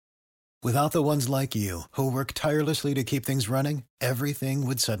Without the ones like you, who work tirelessly to keep things running, everything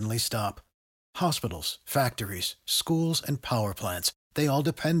would suddenly stop. Hospitals, factories, schools, and power plants, they all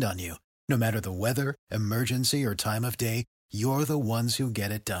depend on you. No matter the weather, emergency, or time of day, you're the ones who get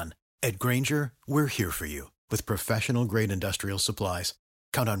it done. At Grainger, we're here for you with professional-grade industrial supplies.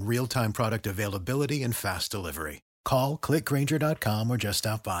 Count on real-time product availability and fast delivery. Call, clickgrainger.com, or just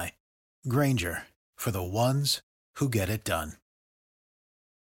stop by. Grainger, for the ones who get it done.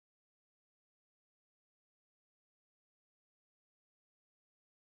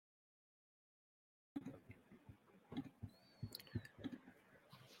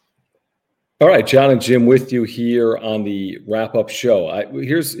 All right, John and Jim with you here on the wrap-up show.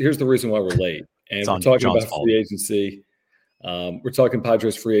 Here's the reason why we're late, and we're talking about free agency. We're talking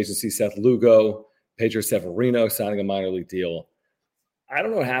Padres free agency. Seth Lugo, Pedro Severino signing a minor league deal. I don't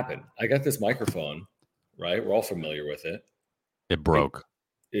know what happened. I got this microphone, right? We're all familiar with it. It broke.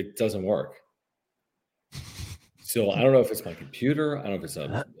 It doesn't work. So I don't know if it's my computer. I don't know if it's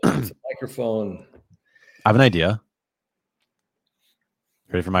a microphone. I have an idea.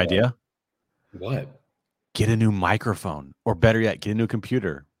 Ready for my idea? What? Get a new microphone, or better yet, get a new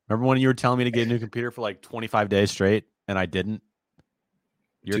computer. Remember when you were telling me to get a new computer for like 25 days straight, and I didn't?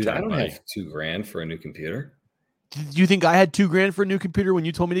 Dude, I don't have $2,000 for a new computer. Did you think I had $2,000 for a new computer when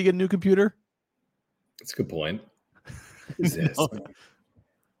you told me to get a new computer? That's a good point. What is this?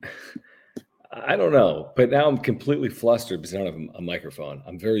 I don't know, but now I'm completely flustered because I don't have a microphone.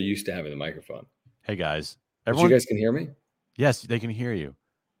 I'm very used to having the microphone. Hey guys, you guys can hear me? Yes, they can hear you.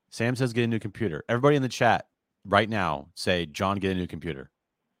 Sam says get a new computer. Everybody in the chat right now say, John, get a new computer.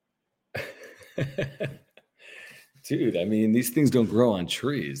 Dude, I mean, these things don't grow on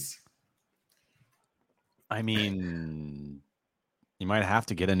trees. I mean, you might have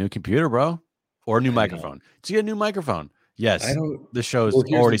to get a new computer, bro, or a new microphone. To get a new microphone. Yes, the show's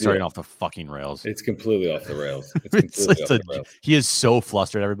already starting off the fucking rails. It's completely off the rails. He is so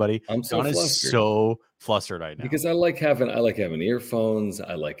flustered, everybody. I'm so John flustered. is so flustered right now. Because I like having earphones.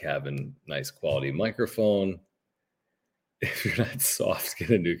 I like having nice quality microphone. If you're not soft,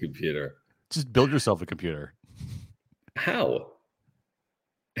 get a new computer. Just build yourself a computer. How?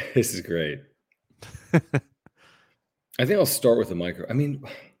 This is great. I think I'll start with the micro. I mean,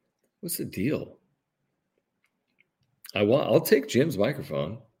 what's the deal? I'll take Jim's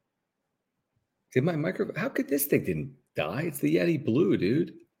microphone. Did my microphone? How could this thing didn't die? It's the Yeti Blue,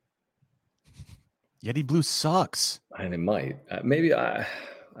 dude. Yeti Blue sucks. And it might. Maybe I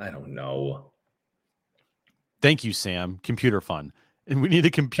don't know. Thank you, Sam. Computer fun. And we need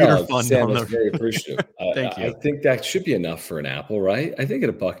a computer fund. Sam is very appreciative. Thank you. I think that should be enough for an Apple, right? I think at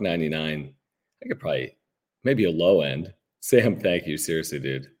 $1.99, I could probably maybe a low end. Sam, thank you. Seriously,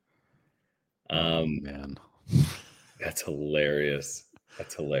 dude. Man. That's hilarious.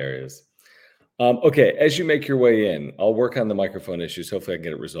 Okay, as you make your way in, I'll work on the microphone issues. Hopefully I can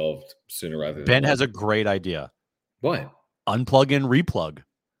get it resolved sooner rather than Ben has a great idea. What? Unplug and replug.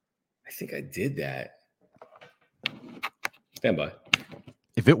 I think I did that. Stand by.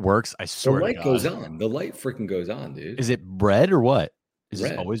 If it works, I swear the light goes on. The light freaking goes on, dude. Is it red or what? Is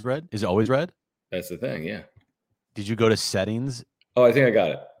red. It always red? Is it always red? That's the thing, yeah. Did you go to settings? Oh, I think I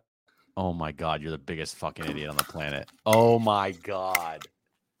got it. Oh my God, you're the biggest fucking idiot on the planet. Oh my God.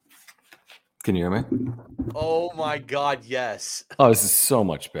 Can you hear me? Oh my God, yes. Oh, this is so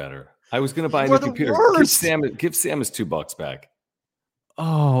much better. I was going to buy a new computer. Give Sam his $2 back.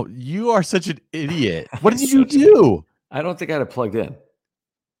 Oh, you are such an idiot. What did you do? I don't think I had it plugged in.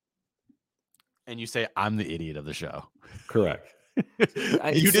 And you say I'm the idiot of the show. Correct.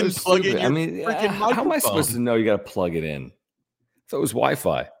 You didn't plug in your freaking microphone. How am I supposed to know you got to plug it in? So it was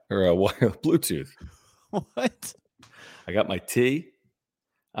Wi-Fi or Bluetooth. What? I got my tea.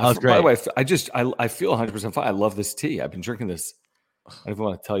 That was great. By the way, I feel 100% fine. I love this tea. I've been drinking this. I don't even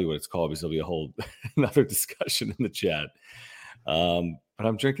want to tell you what it's called because there'll be a whole another discussion in the chat. But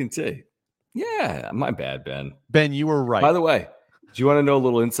I'm drinking tea. Yeah, my bad, Ben. Ben, you were right. By the way, do you want to know a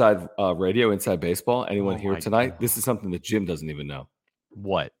little inside radio, inside baseball? Anyone here tonight? God. This is something that Jim doesn't even know.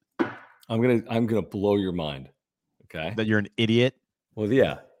 What? I'm gonna blow your mind. Okay. That you're an idiot? Well,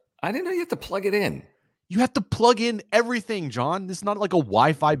 yeah. I didn't know you have to plug it in. You have to plug in everything, John. This is not like a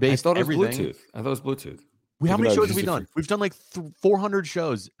Wi-Fi based. I thought it was Bluetooth. How many shows have we done? We've done like 400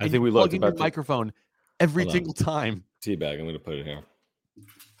 shows. I think we looked at your microphone every single time. Teabag. I'm going to put it here.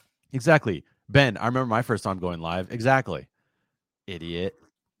 Exactly. Ben, I remember my first time going live. Exactly. Idiot.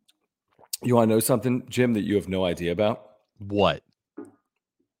 You want to know something, Jim, that you have no idea about? What?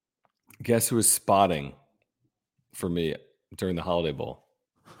 Guess who was spotting for me during the Holiday Bowl?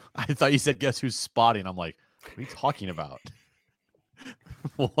 I thought you said, guess who's spotting? I'm like, what are you talking about?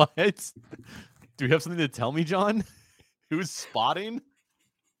 What? Do you have something to tell me, John? Who's spotting?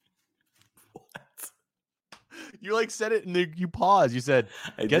 What? You like said it and you paused. You said,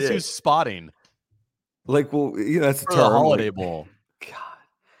 "Guess who's spotting?" Like, well, that's a term. The Holiday Bowl. God.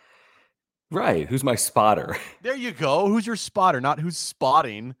 Right. Who's my spotter? There you go. Who's your spotter? Not who's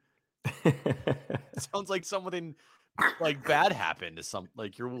spotting. Sounds like something like bad happened to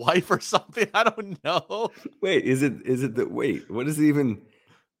like your wife or something. I don't know. Wait, what is it even?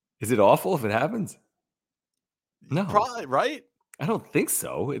 Is it awful if it happens? No. Probably, right? I don't think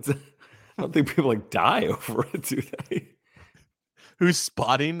so. I don't think people like die over it, do they? Who's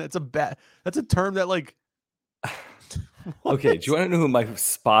spotting? That's a term that like. Okay, do you want to know who my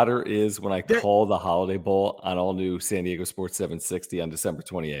spotter is when I call the Holiday Bowl on all new San Diego Sports 760 on December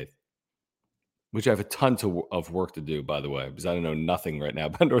 28th? Which I have a ton of work to do, by the way, because I don't know nothing right now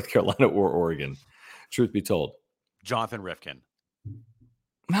about North Carolina or Oregon. Truth be told. Jonathan Rifkin.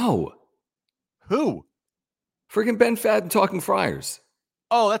 No. Who? Freaking Ben Fadden Talking Friars.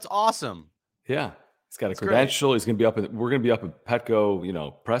 Oh, that's awesome. Yeah. He's got a credential. Great. He's going to be we're going to be up at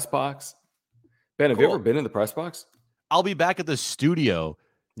Petco, press box. Ben, have you ever been in the press box? I'll be back at the studio.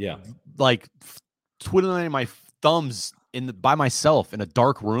 Yeah. Like twiddling my thumbs by myself in a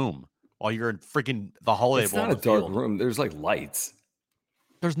dark room while you're in freaking the Holiday Bowl. It's not a dark room. There's like lights.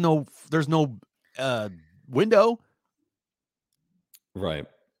 There's no window. Right.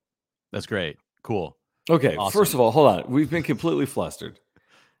 That's great. Cool. Okay. Awesome. First of all, hold on. We've been completely flustered.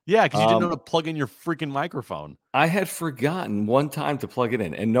 Yeah, because you didn't know to plug in your freaking microphone. I had forgotten one time to plug it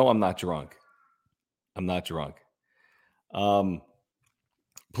in. And no, I'm not drunk.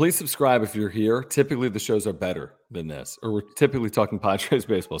 Please subscribe if you're here. Typically, the shows are better than this, or we're typically talking Padres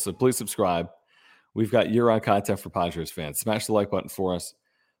baseball. So please subscribe. We've got year-round content for Padres fans. Smash the like button for us.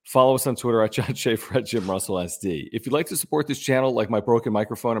 Follow us on Twitter at John Schaefer at Jim Russell SD. If you'd like to support this channel, like my broken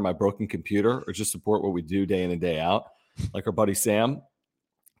microphone or my broken computer, or just support what we do day in and day out, like our buddy Sam,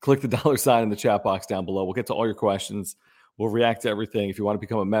 click the $ in the chat box down below. We'll get to all your questions. We'll react to everything. If you want to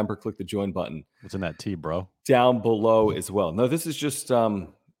become a member, click the join button. What's in that tea, bro? Down below as well. No, this is just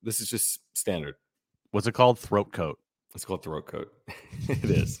standard. What's it called? Throat coat. It's called throat coat. It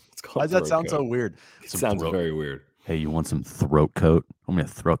is. It's called. Why does that sound so weird? It sounds very weird. Hey, you want some throat coat? I'm gonna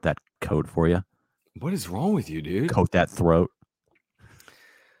throat that coat for you. What is wrong with you, dude? Coat that throat.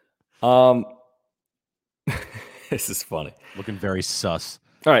 This is funny. Looking very sus.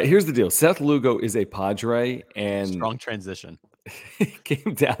 All right, here's the deal. Seth Lugo is a Padre, and strong transition.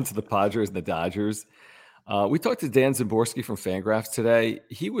 Came down to the Padres and the Dodgers. We talked to Dan Szymborski from Fangraphs today.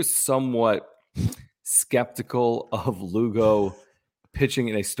 He was somewhat skeptical of Lugo pitching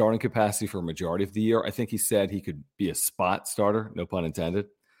in a starting capacity for a majority of the year. I think he said he could be a spot starter, no pun intended.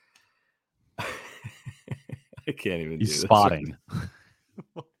 I can't even do this. He's spotting.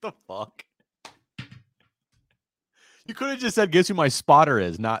 What the fuck? You could have just said, guess who my spotter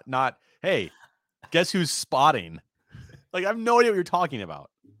is, not hey, guess who's spotting? Like, I have no idea what you're talking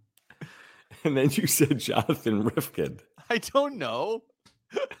about. And then you said Jonathan Rifkin. I don't know.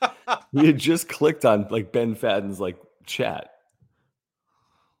 We had just clicked on like Ben Fadden's like chat.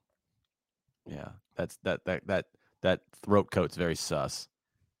 Yeah, that's that throat coat's very sus.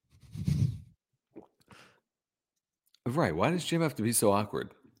 Right. Why does Jim have to be so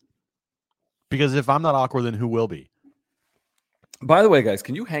awkward? Because if I'm not awkward, then who will be? By the way, guys,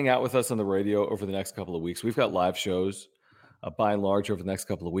 can you hang out with us on the radio over the next couple of weeks? We've got live shows by and large over the next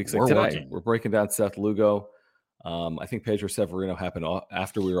couple of weeks. Like today, we're breaking down Seth Lugo. I think Pedro Severino happened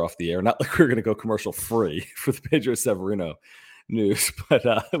after we were off the air. Not like we were going to go commercial free for the Pedro Severino news, but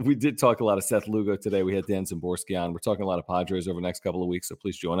we did talk a lot of Seth Lugo today. We had Dan Szymborski on. We're talking a lot of Padres over the next couple of weeks, so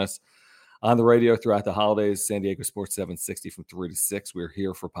please join us on the radio throughout the holidays. San Diego Sports 760 from 3 to 6. We're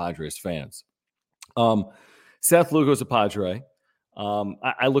here for Padres fans. Seth Lugo's a Padre.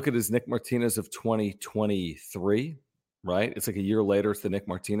 I look at his Nick Martinez of 2023, right? It's like a year later. It's the Nick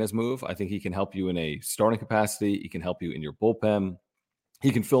Martinez move. I think he can help you in a starting capacity. He can help you in your bullpen.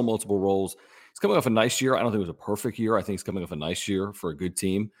 He can fill multiple roles. He's coming off a nice year. I don't think it was a perfect year. I think he's coming off a nice year for a good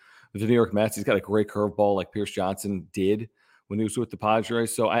team. With the New York Mets, he's got a great curveball like Pierce Johnson did when he was with the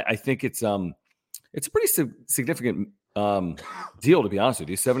Padres. So I think it's a pretty significant deal, to be honest with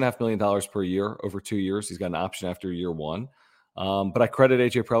you. $7.5 million per year over 2 years. He's got an option after year one. But I credit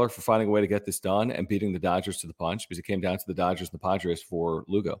AJ Preller for finding a way to get this done and beating the Dodgers to the punch, because it came down to the Dodgers and the Padres for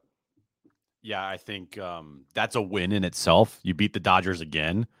Lugo. Yeah, I think that's a win in itself. You beat the Dodgers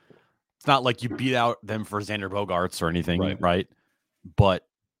again. It's not like you beat out them for Xander Bogaerts or anything, right? But,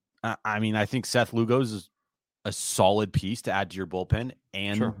 I mean, I think Seth Lugo's is a solid piece to add to your bullpen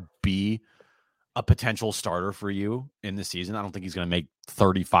and be a potential starter for you in the season. I don't think he's going to make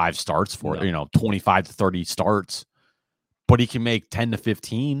 35 starts for, 25 to 30 starts, but he can make 10 to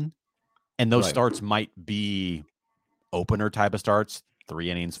 15. And those starts might be opener type of starts,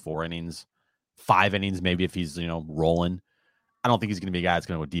 3 innings, 4 innings, 5 innings, maybe if he's, rolling. I don't think he's going to be a guy that's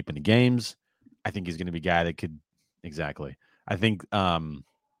going to go deep into games. I think he's going to be a guy that could, exactly. I think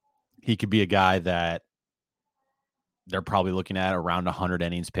he could be a guy that they're probably looking at around 100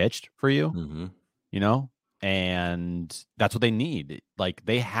 innings pitched for you, and that's what they need. Like,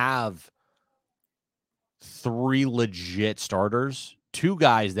 they have 3 legit starters, 2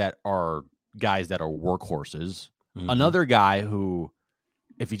 guys that are workhorses, another guy who,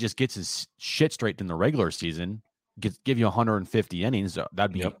 if he just gets his shit straight in the regular season, give you 150 innings,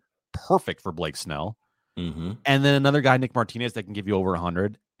 that'd be perfect for Blake Snell. And then another guy, Nick Martinez, that can give you over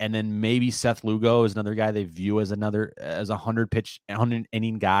 100. And then maybe Seth Lugo is another guy they view as a 100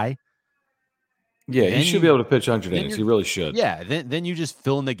 inning guy. Yeah, he should be able to pitch 100 innings. He really should. Yeah, then you just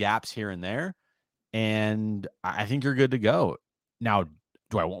fill in the gaps here and there, and I think you're good to go. Now,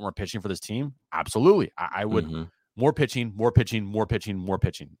 do I want more pitching for this team? Absolutely. I would. More pitching. You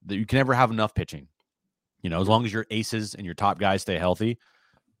can never have enough pitching. As long as your aces and your top guys stay healthy,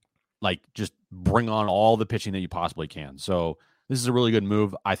 like, just bring on all the pitching that you possibly can. So this is a really good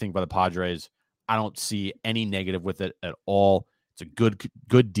move, I think, by the Padres. I don't see any negative with it at all. It's a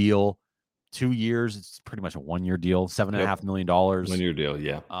good deal. 2 years. It's pretty much a 1-year deal. $7.5 million. 1-year deal.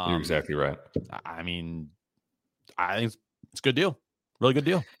 Yeah, you're exactly right. I mean, I think it's a good deal. Really good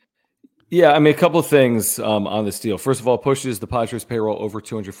deal. Yeah, I mean, a couple of things on this deal. First of all, pushes the Padres payroll over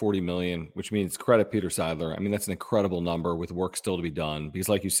 $240 million, which means credit Peter Seidler. I mean, that's an incredible number with work still to be done because,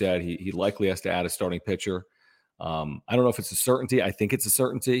 like you said, he likely has to add a starting pitcher. I don't know if it's a certainty. I think it's a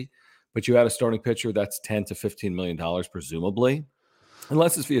certainty, but you add a starting pitcher, that's $10 to $15 million, presumably,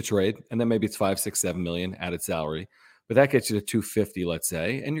 unless it's via trade, and then maybe it's $5, $6, $7 million added salary. But that gets you to 250, let's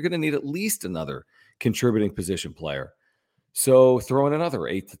say, and you're going to need at least another contributing position player. So throw in another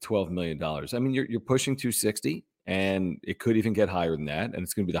 $8 to $12 million. I mean, you're pushing 260, and it could even get higher than that. And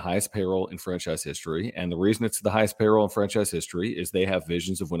it's going to be the highest payroll in franchise history. And the reason it's the highest payroll in franchise history is they have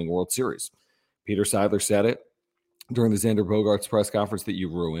visions of winning World Series. Peter Seidler said it during the Xander Bogaerts press conference that you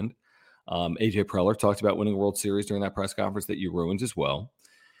ruined. AJ Preller talked about winning a World Series during that press conference that you ruined as well.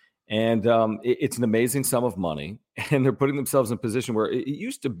 And it's an amazing sum of money. And they're putting themselves in a position where it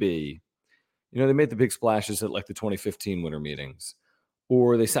used to be, they made the big splashes at like the 2015 winter meetings,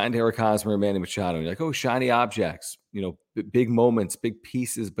 or they signed Eric Hosmer and Manny Machado. And you're like, oh, shiny objects, big moments, big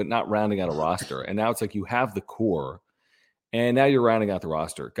pieces, but not rounding out a roster. And now it's like you have the core, and now you're rounding out the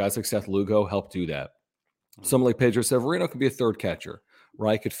roster. Guys like Seth Lugo help do that. Someone like Pedro Severino could be a third catcher,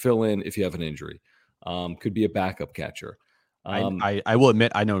 right? Could fill in if you have an injury. Could be a backup catcher. I will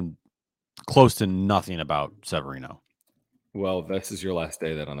admit I know close to nothing about Severino. Well, this is your last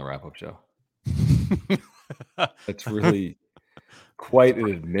day then on the wrap-up show. That's really quite an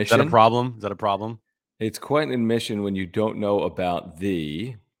admission. Is that a problem? It's quite an admission when you don't know about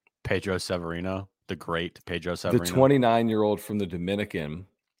the Pedro Severino, the great Pedro Severino. The 29-year-old from the Dominican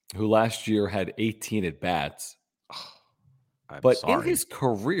who last year had 18 at-bats. But in his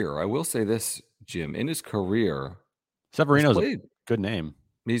career, I will say this, Jim, in his career, Severino's a good name.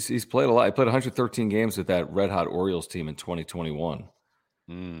 He's played a lot. He played 113 games with that red-hot Orioles team in 2021.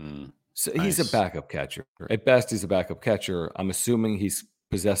 So nice. He's a backup catcher. At best, he's a backup catcher. I'm assuming he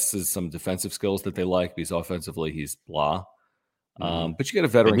possesses some defensive skills that they like because offensively he's blah. But you get a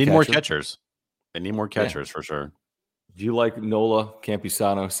veteran They need catcher. more catchers. They need more catchers for sure. Do you like Nola,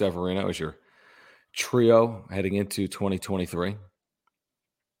 Campusano, Severino as your trio heading into 2023?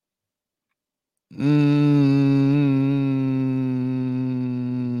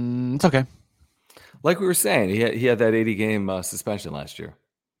 It's okay. Like we were saying, he had that 80-game suspension last year.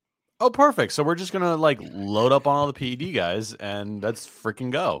 Oh, perfect. So we're just going to load up on all the PED guys and let's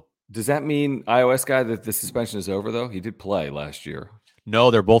freaking go. Does that mean, iOS guy, that the suspension is over, though? He did play last year. No,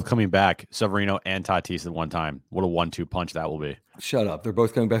 they're both coming back. Severino and Tatis at one time. What a 1-2 punch that will be. Shut up. They're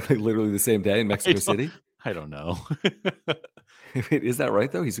both coming back literally the same day in Mexico City? I don't know. Is that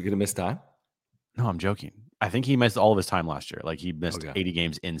right, though? He's going to miss time? No, I'm joking. I think he missed all of his time last year. He missed 80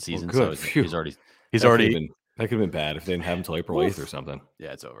 games in season. Well, so he's already. That could have been bad if they didn't have him until April 8th or something.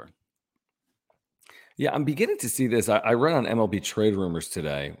 Yeah, it's over. Yeah, I'm beginning to see this. I read on MLB trade rumors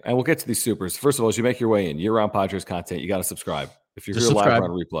today, and we'll get to these supers. First of all, as you make your way in, year-round Padres content, you got to subscribe. If you're here live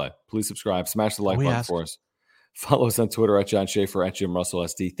or on replay, please subscribe. Smash the like button for us. Follow us on Twitter at John Schaefer, at Jim Russell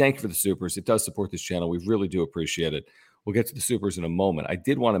SD. Thank you for the supers. It does support this channel. We really do appreciate it. We'll get to the supers in a moment. I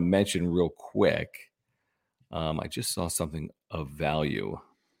did want to mention real quick, I just saw something of value.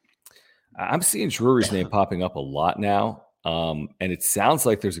 I'm seeing Drury's name popping up a lot now And it sounds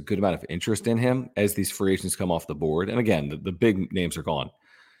like there's a good amount of interest in him as these free agents come off the board. And again, the big names are gone.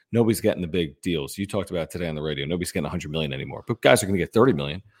 Nobody's getting the big deals. You talked about it today on the radio. Nobody's getting $100 million anymore, but guys are going to get $30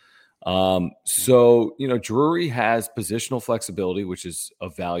 million. So, Drury has positional flexibility, which is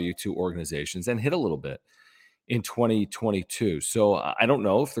of value to organizations, and hit a little bit in 2022. So I don't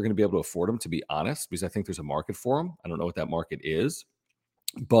know if they're going to be able to afford him, to be honest, because I think there's a market for him. I don't know what that market is,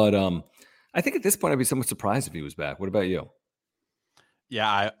 but I think at this point I'd be somewhat surprised if he was back. What about you?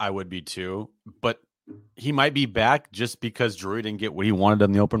 Yeah, I would be too, but he might be back just because Drury didn't get what he wanted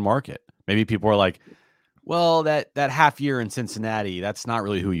in the open market. Maybe people are like, well, that half year in Cincinnati, that's not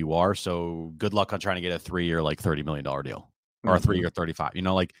really who you are. So good luck on trying to get a 3-year, like $30 million deal or a 3-year 35,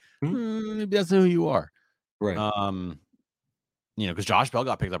 maybe that's not who you are. Right. Because Josh Bell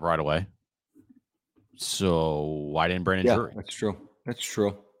got picked up right away. So why didn't Brandon Drury? That's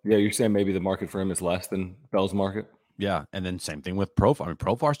true. Yeah. You're saying maybe the market for him is less than Bell's market. Yeah. And then same thing with Profar. I mean,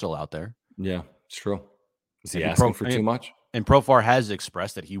 Profar's still out there. Yeah, it's true. Is he asking for too much? And Profar has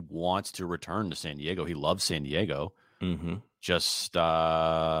expressed that he wants to return to San Diego. He loves San Diego. Mm-hmm. Just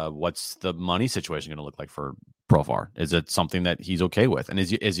what's the money situation going to look like for Profar? Is it something that he's okay with? And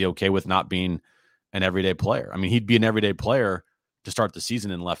is he okay with not being an everyday player? I mean, he'd be an everyday player to start the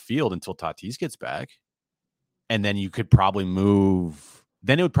season in left field until Tatis gets back. And then you could probably move.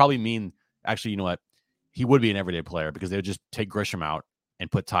 Then it would probably mean, actually, you know what? He would be an everyday player because they would just take Grisham out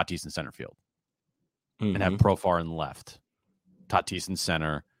and put Tatis in center field and have Profar in left, Tatis in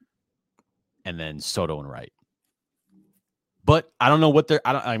center, and then Soto in right. But I don't know what they're.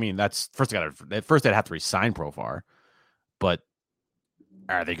 That's first. They'd have to resign Profar, but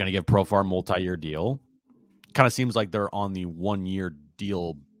are they going to give Profar a multi-year deal? Kind of seems like they're on the 1-year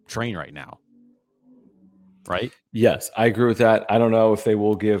deal train right now, right? Yes, I agree with that. I don't know if they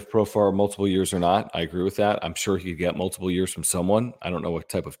will give Profar multiple years or not. I agree with that. I'm sure he could get multiple years from someone. I don't know what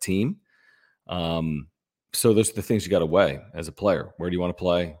type of team. So those are the things you got to weigh as a player. Where do you want to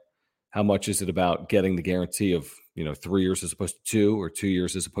play? How much is it about getting the guarantee of 3 years as opposed to 2, or 2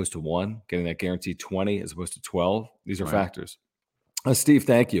 years as opposed to 1? Getting that guarantee 20 as opposed to 12. These are factors. Steve,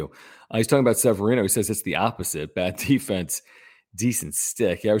 thank you. He's talking about Severino. He says it's the opposite. Bad defense, decent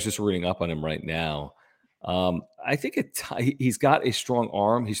stick. Yeah, I was just reading up on him right now. I think he's got a strong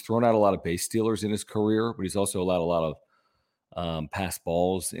arm. He's thrown out a lot of base stealers in his career, but he's also allowed a lot of pass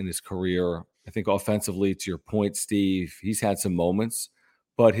balls in his career. I think offensively, to your point, Steve, he's had some moments,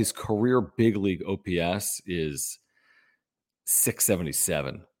 but his career big league OPS is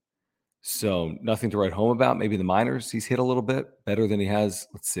 677. So nothing to write home about. Maybe the minors, he's hit a little bit better than he has.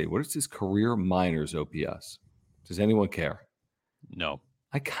 Let's see. What is his career minors OPS? Does anyone care? No.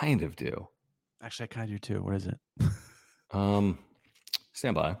 I kind of do. Actually, I kind of do too. What is it?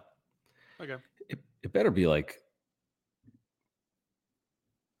 Stand by. Okay. It better be like,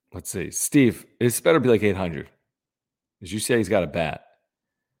 let's see. Steve, it's better be like 800. As you say, he's got a bat.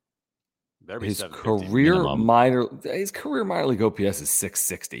 His career minor league OPS is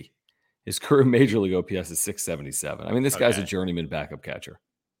 660. His career major league OPS is 677. I mean, this guy's a journeyman backup catcher.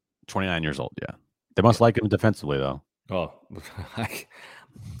 29 years old, yeah. They must like him defensively, though. Oh,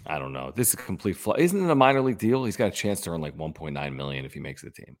 I don't know. This is a complete flaw. Isn't it a minor league deal? He's got a chance to earn like $1.9 million if he makes the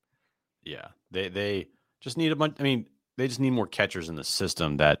team. Yeah, they just need a bunch. I mean, they just need more catchers in the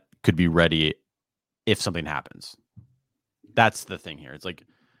system that could be ready if something happens. That's the thing here. It's like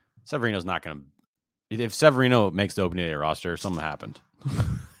Severino's not going to. If Severino makes the opening day roster, something happened.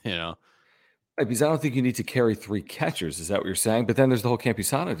 Right, because I don't think you need to carry 3 catchers. Is that what you're saying? But then there's the whole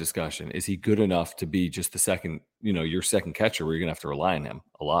Campusano discussion. Is he good enough to be just the second, your second catcher where you're going to have to rely on him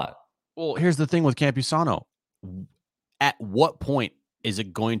a lot? Well, here's the thing with Campusano. At what point is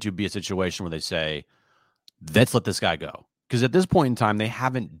it going to be a situation where they say, let's let this guy go? Because at this point in time, they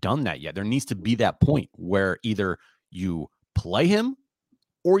haven't done that yet. There needs to be that point where either you play him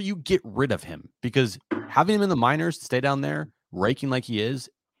or you get rid of him, because having him in the minors to stay down there raking like he is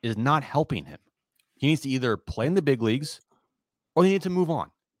not helping him. He needs to either play in the big leagues or they need to move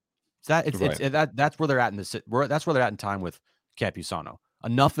on. That's where they're at that's where they're at in time with Campusano.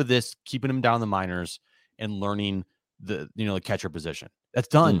 Enough of this keeping him down in the minors and learning the catcher position. That's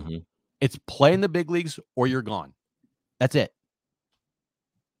done. Mm-hmm. It's play in the big leagues or you're gone. That's it.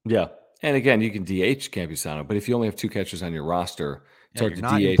 Yeah. And again, you can DH Campusano, but if you only have 2 catchers on your roster, it's hard to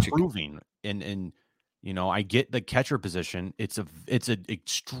not DH. Improving. And I get the catcher position. It's an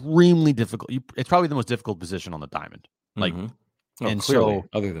extremely difficult. It's probably the most difficult position on the diamond. Like, and clearly, so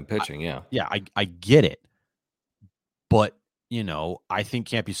other than pitching, I get it. But I think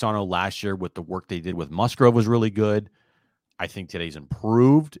Campusano last year with the work they did with Musgrove was really good. I think today's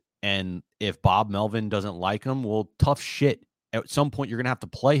improved. And if Bob Melvin doesn't like him, well, tough shit. At some point, you're going to have to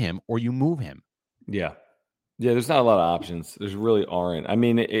play him or you move him. Yeah. Yeah, there's not a lot of options. There's really aren't. I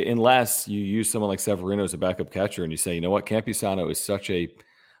mean, unless you use someone like Severino as a backup catcher and you say, you know what, Campusano is such a –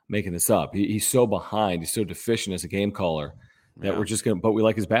 making this up. He's so behind. He's so deficient as a game caller that we're just going to – but we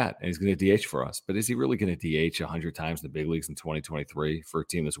like his bat, and he's going to DH for us. But is he really going to DH 100 times in the big leagues in 2023 for a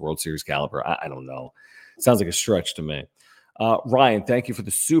team that's World Series caliber? I don't know. It sounds like a stretch to me. Ryan, thank you for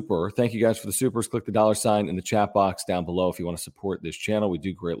the super. Thank you guys for the supers. Click the $ in the chat box down below if you want to support this channel. We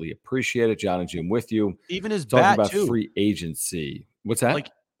do greatly appreciate it. John and Jim with you. Even his talking bat about too. Free agency. What's that?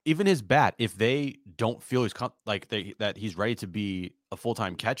 Like even his bat, if they don't feel that he's ready to be a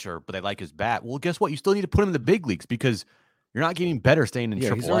full-time catcher, but they like his bat, well, guess what? You still need to put him in the big leagues because you're not getting better staying in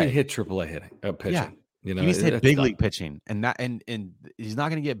AAA. He's already hit AAA pitching. Yeah. You know, he needs to hit big league pitching, and he's not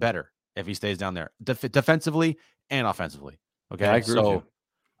going to get better if he stays down there defensively and offensively. Okay, I agree with you.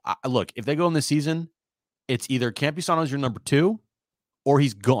 Look, if they go in the season, it's either Campusano's your number 2, or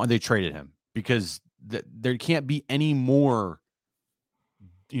he's gone. They traded him because there can't be any more,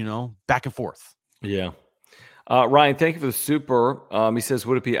 back and forth. Yeah. Ryan, thank you for the super. He says,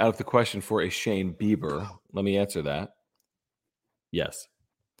 would it be out of the question for a Shane Bieber? Let me answer that. Yes.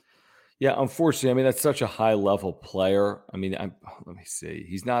 Yeah, unfortunately, I mean, that's such a high-level player. I mean, let me see.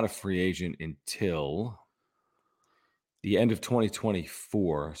 He's not a free agent until the end of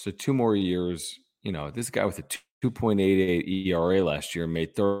 2024. So 2 more years. This guy with a 2.88 ERA last year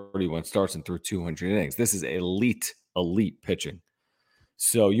made 31 starts and threw 200 innings. This is elite pitching.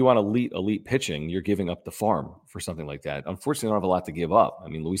 So you want elite pitching, you're giving up the farm for something like that. Unfortunately, I don't have a lot to give up. I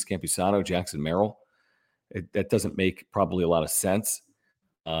mean, Luis Campusano, Jackson Merrill, that doesn't make probably a lot of sense.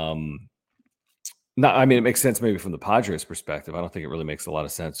 It makes sense maybe from the Padres perspective. I don't think it really makes a lot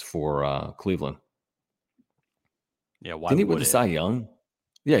of sense for Cleveland. Yeah, why didn't he win the Cy Young?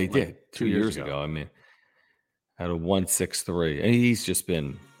 Yeah, he did 2 years ago. I mean, had a 1.63, and he's just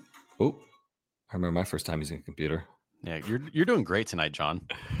been. Oh, I remember my first time using a computer. Yeah, you're doing great tonight, John.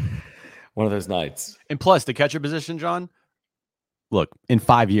 One of those nights. And plus, the catcher position, John. Look, in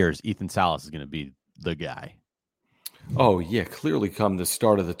 5 years, Ethan Salas is going to be the guy. Oh yeah, clearly come the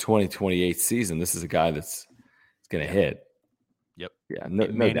start of the 2028 season, this is a guy that's going to hit. Yep. Yeah, no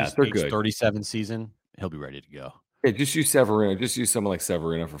doubt. They're good. 37 season, he'll be ready to go. Yeah, just use Severino. Just use someone like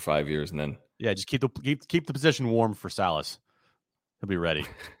Severino for 5 years, and then just keep the position warm for Salas. He'll be ready.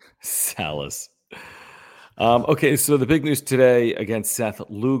 Salas. Okay, so the big news today against Seth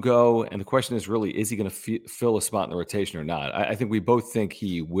Lugo, and the question is really, is he going to fill a spot in the rotation or not? I think we both think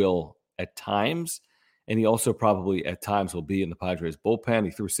he will at times, and he also probably at times will be in the Padres bullpen.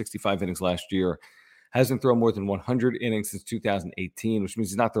 He threw 65 innings last year, hasn't thrown more than 100 innings since 2018, which means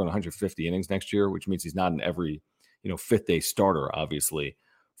he's not throwing 150 innings next year, which means he's not in every fifth day starter, obviously,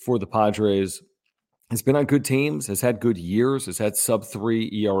 for the Padres. Has been on good teams, has had good years, has had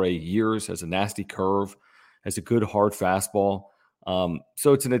sub-3 ERA years, has a nasty curve, has a good hard fastball.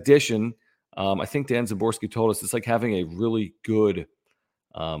 So it's an addition. I think Dan Zaborski told us it's like having a really good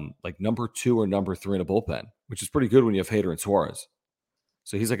like number 2 or number 3 in a bullpen, which is pretty good when you have Hader and Suarez.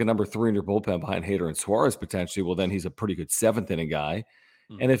 So he's like a number 3 in your bullpen behind Hader and Suarez potentially. Well, then he's a pretty good 7th inning guy.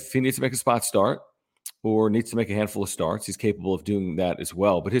 Mm-hmm. And if he needs to make a spot start or needs to make a handful of starts, he's capable of doing that as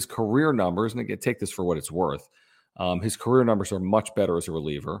well. But his career numbers, and again, take this for what it's worth, his career numbers are much better as a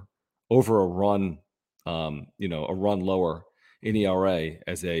reliever, over a run, a run lower in ERA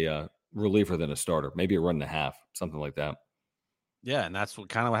as a reliever than a starter, maybe a run and a half, something like that. Yeah, and that's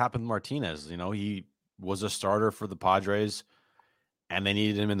what happened to Martinez. He was a starter for the Padres, and they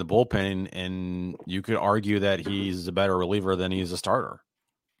needed him in the bullpen, and you could argue that he's a better reliever than he's a starter.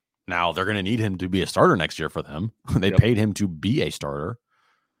 Now, they're going to need him to be a starter next year for them. They paid him to be a starter.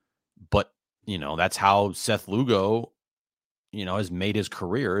 But, that's how Seth Lugo, has made his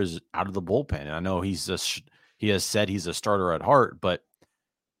career, is out of the bullpen. And I know he has said he's a starter at heart, but,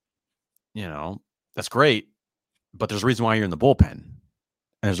 that's great. But there's a reason why you're in the bullpen. And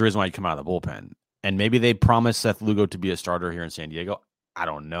there's a reason why you come out of the bullpen. And maybe they promised Seth Lugo to be a starter here in San Diego. I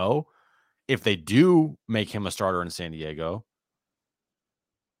don't know. If they do make him a starter in San Diego,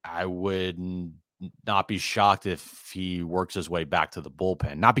 I would not be shocked if he works his way back to the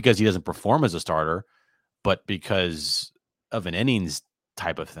bullpen. Not because he doesn't perform as a starter, but because of an innings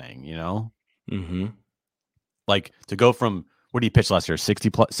type of thing, Mm-hmm. Like to go from, what did he pitch last year?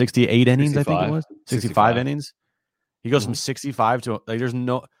 68 innings, 65. I think it was? 65 innings? He goes from 65 to, there's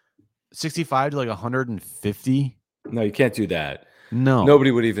no, 65 to 150. No, you can't do that. No.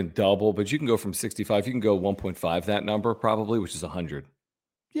 Nobody would even double, but you can go from 65. You can go 1.5 that number probably, which is 100.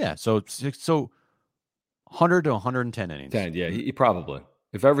 Yeah, so 100 to 110 innings. 10, yeah, he probably.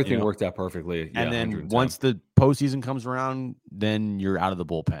 If everything worked out perfectly, yeah, and then once the postseason comes around, then you're out of the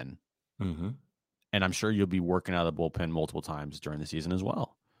bullpen. Mm-hmm. And I'm sure you'll be working out of the bullpen multiple times during the season as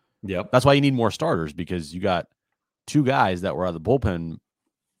well. Yep. That's why you need more starters, because you got 2 guys that were out of the bullpen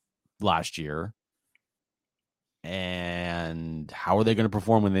last year. And how are they going to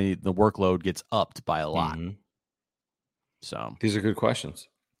perform when the workload gets upped by a lot? Mm-hmm. So these are good questions.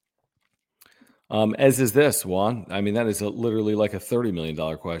 As is this, Juan. I mean, that is literally like a $30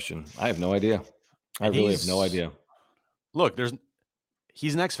 million question. I have no idea. I really have no idea. Look,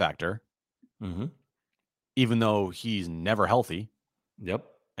 he's an X factor, even though he's never healthy. Yep.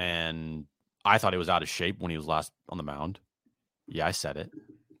 And I thought he was out of shape when he was last on the mound. Yeah, I said it.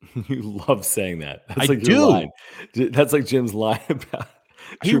 You love saying that. That's I like do. Your line. That's like Jim's line about.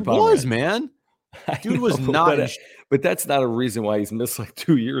 He was, man. Dude was not. But that's not a reason why he's missed like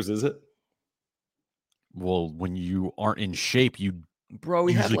 2 years, is it? Well, when you aren't in shape, you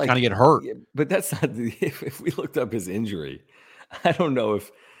usually kind of get hurt. Yeah, but that's not. If we looked up his injury, I don't know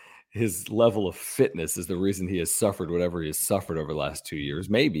if his level of fitness is the reason he has suffered whatever he has suffered over the last 2 years.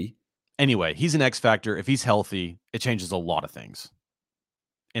 Maybe. Anyway, he's an X factor. If he's healthy, it changes a lot of things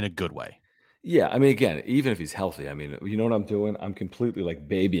in a good way. Yeah, I mean, again, even if he's healthy, I mean, you know what I'm doing? I'm completely like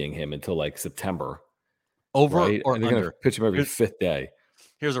babying him until like September. Over right? or and they're under? Gonna pitch him every 5th day.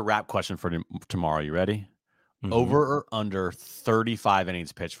 Here's a wrap question for tomorrow. You ready? Over or under 35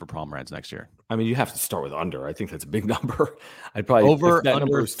 innings pitched for Pomeranz next year? I mean, you have to start with under. I think that's a big number. I'd probably over that under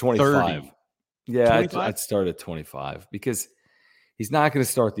number is 25. 30. Yeah, I'd start at 25 because he's not going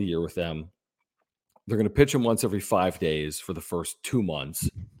to start the year with them. They're going to pitch him once every 5 days for the first 2 months.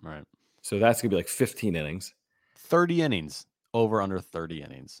 Right. So that's going to be like 15 innings. 30 innings. Over under 30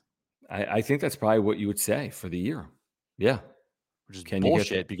 innings. I think that's probably what you would say for the year. Yeah. Which is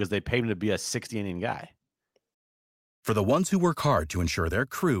bullshit because they paid him to be a 60-inning guy. For the ones who work hard to ensure their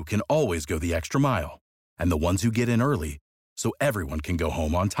crew can always go the extra mile, and the ones who get in early so everyone can go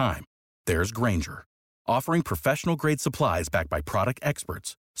home on time, there's Grainger, offering professional-grade supplies backed by product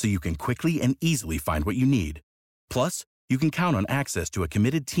experts so you can quickly and easily find what you need. Plus, you can count on access to a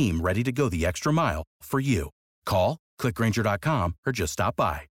committed team ready to go the extra mile for you. Call, click Grainger.com, or just stop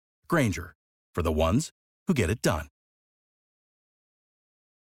by. Grainger, for the ones who get it done.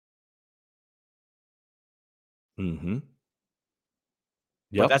 Mm-hmm.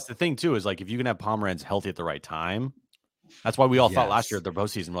 But that's the thing, too, is like if you can have Pomeranz healthy at the right time, that's why we all thought last year at the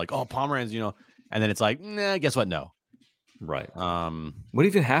postseason, we're like, oh, Pomeranz, and then it's like, nah, guess what? No. Right. What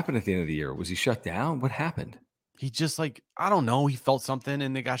even happened at the end of the year? Was he shut down? What happened? He just I don't know. He felt something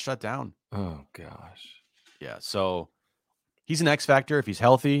and they got shut down. Oh, gosh. Yeah. So he's an X factor. If he's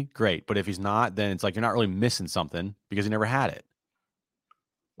healthy, great. But if he's not, then it's like you're not really missing something because he never had it.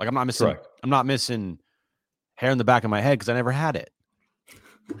 Like I'm not missing hair in the back of my head because I never had it.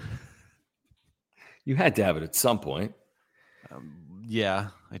 You had to have it at some point. Yeah,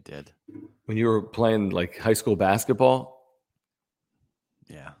 I did. When you were playing like high school basketball?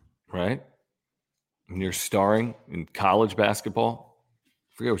 Yeah. Right? When you're starring in college basketball?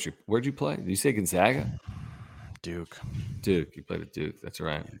 I forget where'd you play? Did you say Gonzaga? Duke. You played at Duke. That's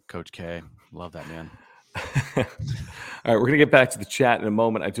right. Yeah, Coach K. Love that, man. All right, we're going to get back to the chat in a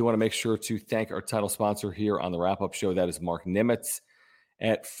moment. I do want to make sure to thank our title sponsor here on the wrap-up show. That is Mark Nimitz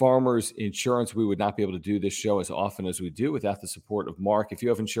at Farmers Insurance. We would not be able to do this show as often as we do without the support of Mark. If you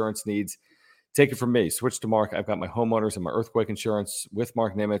have insurance needs, take it from me. Switch to Mark. I've got my homeowners and my earthquake insurance with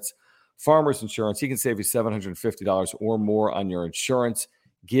Mark Nimitz. Farmers Insurance, he can save you $750 or more on your insurance.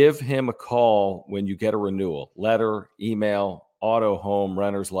 Give him a call when you get a renewal. Letter, email, auto, home,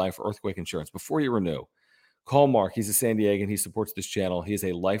 renters, life, earthquake insurance. Before you renew, call Mark. He's a San Diegan. He supports this channel. He is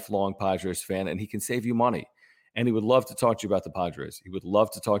a lifelong Padres fan, and he can save you money. And he would love to talk to you about the Padres. He would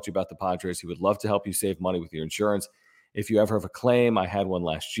love to talk to you about the Padres. He would love to help you save money with your insurance. If you ever have a claim, I had one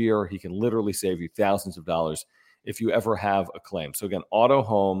last year. He can literally save you thousands of dollars if you ever have a claim. So again, auto,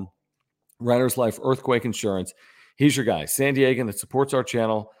 home, renters, life, earthquake insurance. He's your guy, San Diegan, that supports our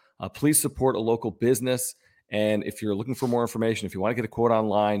channel. Please support a local business. And if you're looking for more information, if you want to get a quote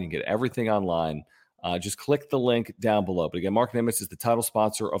online, you can get everything online. Just click the link down below. But again, Mark Nimitz is the title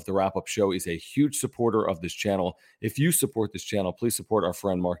sponsor of the wrap-up show. He's a huge supporter of this channel. If you support this channel, please support our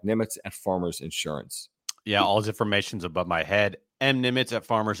friend Mark Nimitz at Farmers Insurance. Yeah, all his information's above my head. mnimitz at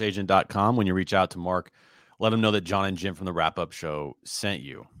farmersagent.com. When you reach out to Mark, let him know that John and Jim from the wrap-up show sent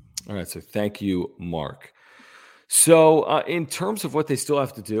you. All right, so thank you, Mark. So in terms of what they still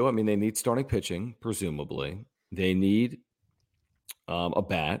have to do, I mean, they need starting pitching, presumably. They need a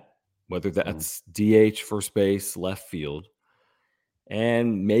bat, whether that's DH, first base, left field.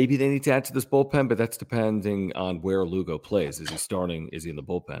 And maybe they need to add to this bullpen, but that's depending on where Lugo plays. Is he starting? Is he in the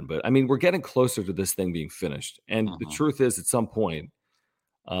bullpen? But I mean, we're getting closer to this thing being finished. And the truth is, at some point,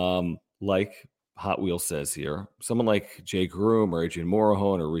 like Hot Wheel says here, someone like Jay Groom or Adrian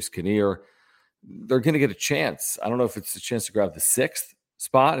Morejon or Reese Kinnear, they're going to get a chance. I don't know if it's a chance to grab the 6th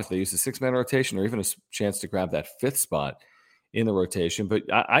spot, if they use the 6-man rotation, or even a chance to grab that 5th spot in the rotation. But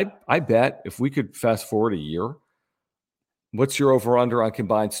I bet if we could fast forward a year, what's your over-under on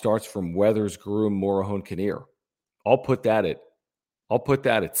combined starts from Weathers, Groom, Morejon, Kinnear? I'll put that at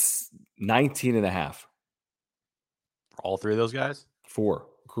 19.5. For all 3 of those guys? 4.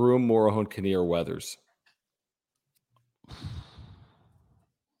 Groom, Morejon, Kinnear, Weathers.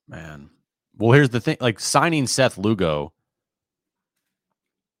 Man. Well, here's the thing. Like, signing Seth Lugo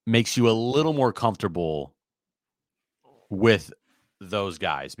makes you a little more comfortable with those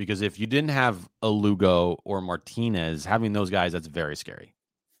guys, because if you didn't have a Lugo or Martinez, having those guys, that's very scary.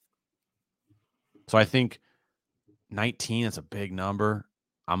 So I think 19, that's a big number.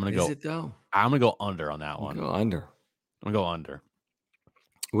 I'm going to go under on that one. Go under. I'm going to go under.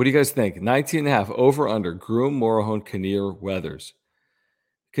 What do you guys think? 19.5 over under Groom, Morejon, Kinnear, Weathers.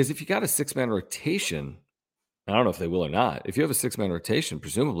 Because if you got a 6-man rotation, I don't know if they will or not. If you have a 6-man rotation,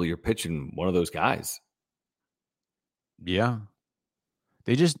 presumably you're pitching one of those guys. Yeah.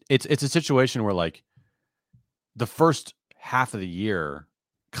 It's a situation where, like, the first half of the year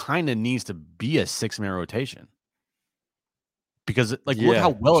kind of needs to be a 6-man rotation. Because, like, look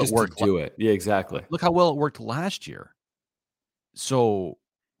how well it worked. To do it. Yeah, exactly. Look how well it worked last year. So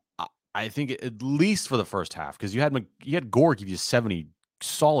I think at least for the first half, because you had Gore give you 70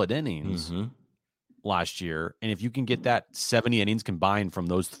 solid innings last year, and if you can get that 70 innings combined from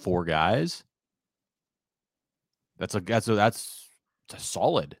those 4 guys, that's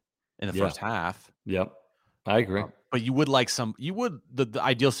solid in the first half. Yep, I agree. But you would the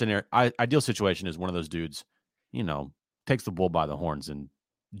ideal situation is one of those dudes, takes the bull by the horns and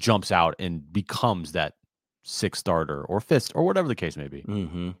jumps out and becomes that 6th starter or 5th or whatever the case may be.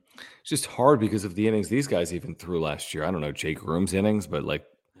 It's just hard because of the innings these guys even threw last year. I don't know Jay Groom's innings, but like,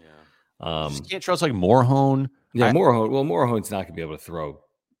 you just can't trust like Morejon. Yeah, Morejon. Well, Morejon's not going to be able to throw,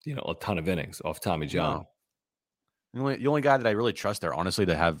 a ton of innings off Tommy John. No. The only guy that I really trust there, honestly,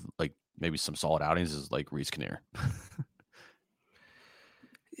 to have like maybe some solid outings is like Reese Kinnear.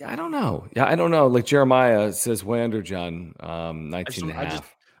 I don't know. Like Jeremiah says, way under John, 19.5.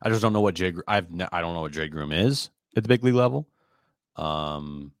 I just don't know what I don't know what Jay Groom is at the big league level.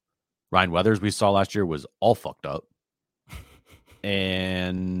 Ryan Weathers we saw last year was all fucked up,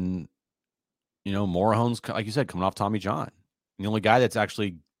 and Morejon's, like you said, coming off Tommy John. The only guy that's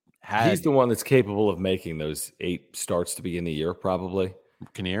actually he's the one that's capable of making those 8 starts to begin the year, probably.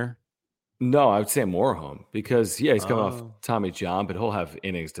 Kinnear? No, I would say Morejon, because he's coming off Tommy John, but he'll have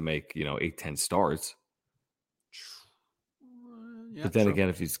innings to make 8-10 starts. Yeah, but then again,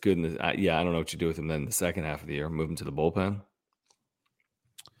 if he's good in the I don't know what you do with him then in the second half of the year. Move him to the bullpen.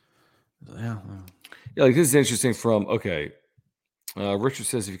 Yeah, like this is interesting. Richard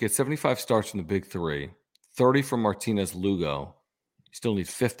says if you get 75 starts from the big 3, 30 from Martinez, Lugo, you still need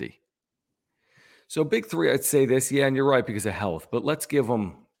 50. So big 3, I'd say this, and you're right because of health. But let's give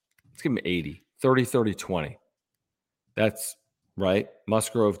him 80, 30, 30, 20. That's right.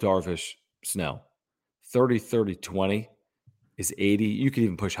 Musgrove, Darvish, Snell. 30, 30, 20 is 80. You could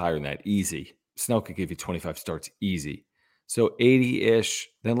even push higher than that. Easy. Snell could give you 25 starts easy. So 80-ish.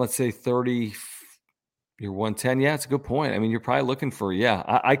 Then let's say 30. You're 110. Yeah, it's a good point. I mean, you're probably looking for,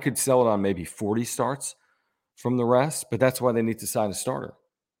 I could sell it on maybe 40 starts from the rest, but that's why they need to sign a starter.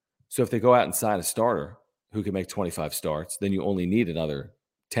 So if they go out and sign a starter who can make 25 starts, then you only need another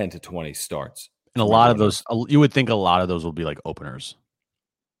 10 to 20 starts. And a lot of those, you would think a lot of those will be like openers.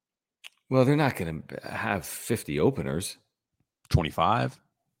 Well, they're not going to have 50 openers. 25?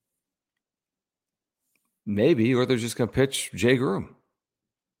 Maybe, or they're just going to pitch Jay Groom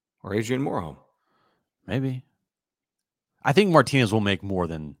or Adrian Morejon. Maybe. I think Martinez will make more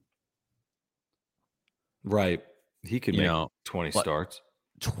than. Right. He could make 20 starts.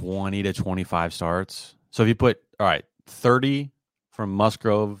 20 to 25 starts. So if you put, 30 from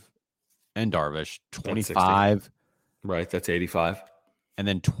Musgrove and Darvish, 25. Right. That's 85. And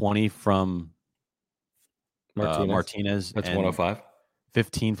then 20 from Martinez. That's 105.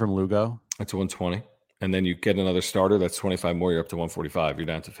 15 from Lugo. That's 120. And then you get another starter. That's 25 more. You're up to 145. You're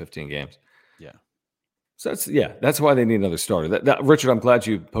down to 15 games. Yeah. So that's why they need another starter. That, Richard, I'm glad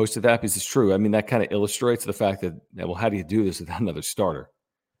you posted that because it's true. I mean, that kind of illustrates the fact that, well, how do you do this without another starter?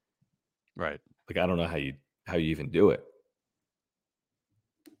 Right. Like, I don't know how you even do it.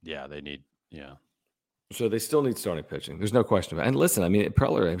 Yeah, they need, yeah. So they still need starting pitching. There's no question about it. And listen, I mean,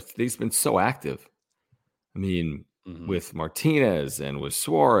 Preller, he's been so active. I mean, with Martinez and with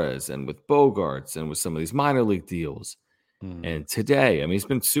Suarez and with Bogarts and with some of these minor league deals. And today, I mean, he's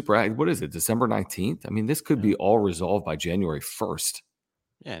been super active. What is it, December 19th? I mean, this could be all resolved by January 1st.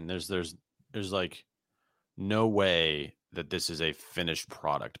 Yeah, and there's like no way that this is a finished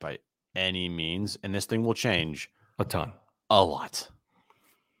product by any means. And this thing will change a ton. A lot.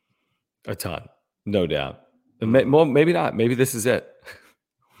 A ton. No doubt. Well, maybe not. Maybe this is it.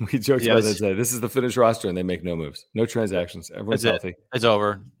 We joked about it. This is the finished roster, and they make no moves, no transactions. Everyone's healthy. It's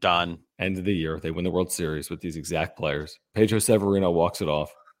over. Done. End of the year. They win the World Series with these exact players. Pedro Severino walks it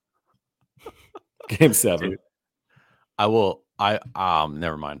off. Game 7. Dude,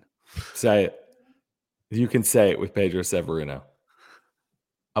 never mind. Say it. You can say it with Pedro Severino.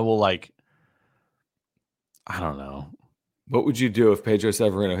 I will I don't know. What would you do if Pedro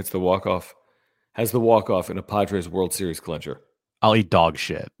Severino has the walk-off in a Padres World Series clincher? I'll eat dog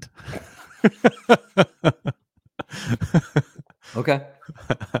shit. Okay.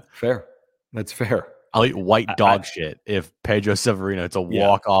 Fair. That's fair. I'll eat white dog shit if Pedro Severino hits a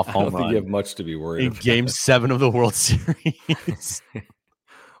walk-off home run. I don't think you have much to be worried about. In Game 7 of the World Series.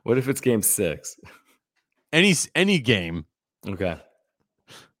 What if it's Game 6? Any game. Okay.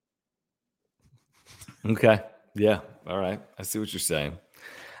 Okay. Yeah. All right. I see what you're saying.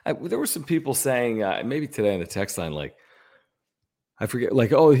 There were some people saying, maybe today on the text line, I forget,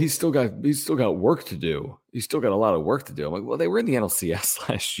 he's still got work to do. He's still got a lot of work to do. I'm like, well, they were in the NLCS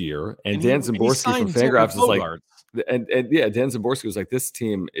last year, and Dan Szymborski from Fangraphs is like, Dan Szymborski was like, this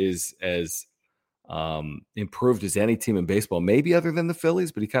team is as improved as any team in baseball, maybe other than the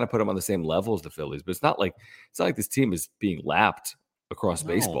Phillies, but he kind of put them on the same level as the Phillies. But it's not like this team is being lapped across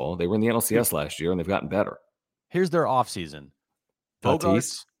baseball. They were in the NLCS last year, and they've gotten better. Here's their offseason.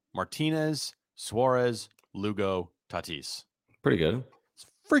 Bogarts, Martinez, Suarez, Lugo, Tatis. Pretty good. It's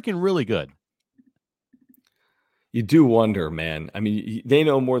freaking really good. You do wonder, man. I mean, they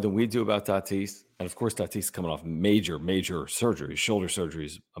know more than we do about Tatis. And, of course, Tatis is coming off major, major surgery. Shoulder surgery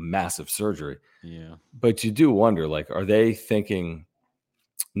is a massive surgery. Yeah. But you do wonder, are they thinking,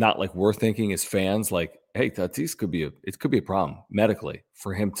 not like we're thinking as fans, hey, Tatis could be a problem medically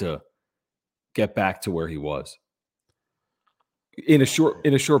for him to get back to where he was in a short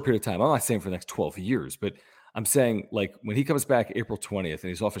period of time. I'm not saying for the next 12 years, but I'm saying when he comes back April 20th and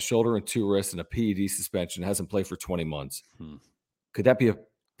he's off a shoulder and 2 wrists and a PED suspension, hasn't played for 20 months. Could that be a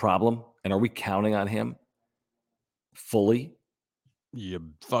problem? And are we counting on him fully?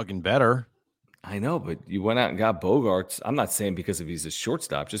 You fucking better. I know, but you went out and got Bogarts. I'm not saying because he's a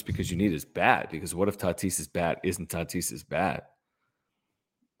shortstop, just because you need his bat. Because what if Tatis's bat isn't Tatis's bat?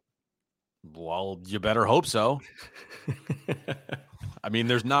 Well, you better hope so. I mean,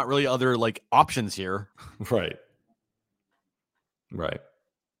 there's not really other options here. Right.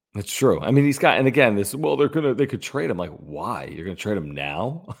 That's true. I mean, he's got, and again, they could trade him. Why? You're going to trade him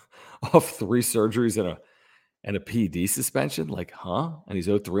now off 3 surgeries and a PED suspension? And he's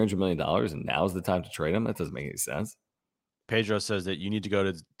owed $300 million and now's the time to trade him? That doesn't make any sense. Pedro says that you need to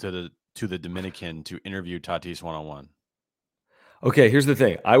go to the Dominican to interview Tatis one-on-one. Okay, here's the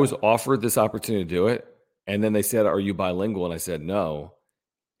thing. I was offered this opportunity to do it, and then they said, "Are you bilingual?" And I said, "No."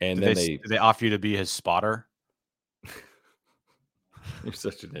 And did they offer you to be his spotter? You're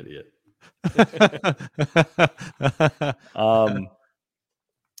such an idiot.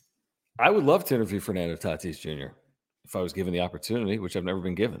 I would love to interview Fernando Tatis Jr. if I was given the opportunity, which I've never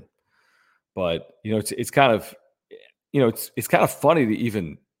been given. But it's kind of it's kind of funny to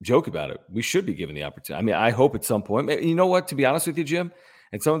even joke about it. We should be given the opportunity. I mean, I hope at some point. You know what? To be honest with you, Jim,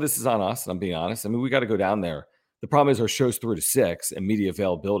 and some of this is on us, and I'm being honest. I mean, we got to go down there. The problem is our show's 3 to 6, and media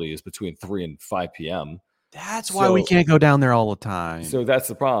availability is between 3 and 5 p.m. That's why we can't go down there all the time. So that's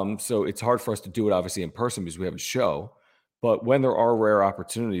the problem. So it's hard for us to do it, obviously, in person because we have a show. But when there are rare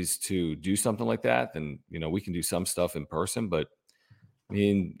opportunities to do something like that, then we can do some stuff in person. But I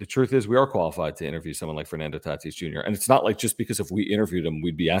mean, the truth is we are qualified to interview someone like Fernando Tatis Jr. And it's not just because if we interviewed him,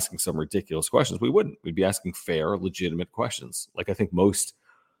 we'd be asking some ridiculous questions. We wouldn't. We'd be asking fair, legitimate questions. I think most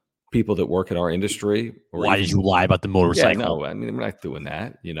people that work in our industry. Why did you lie about the motorcycle? Yeah, no, I mean, we're not doing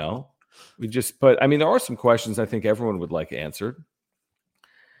that, but I mean, there are some questions I think everyone would like answered.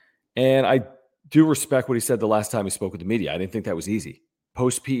 And I do respect what he said the last time he spoke with the media. I didn't think that was easy.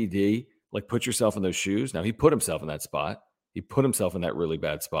 Post PED, put yourself in those shoes. Now he put himself in that spot. He put himself in that really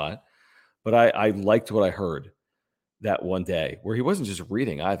bad spot. But I liked what I heard that one day where he wasn't just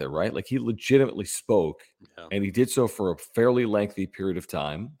reading either, right? He legitimately spoke and he did so for a fairly lengthy period of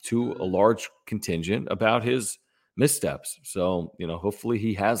time to a large contingent about his missteps. So, hopefully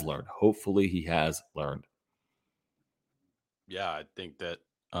he has learned. Yeah, I think that,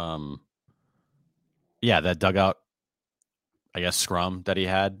 that dugout, I guess, scrum that he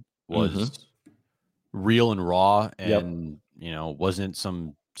had was real and raw and, wasn't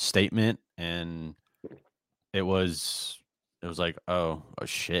some statement. And it was like, oh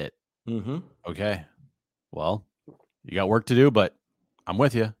shit. Okay. Well, you got work to do, but I'm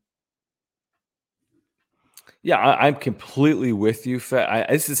with you. Yeah, I'm completely with you.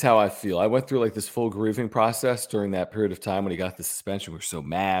 This is how I feel. I went through like this full grieving process during that period of time when he got the suspension. We were so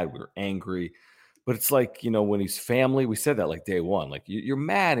mad. We were angry. But it's like, when he's family, we said that like day one. Like you're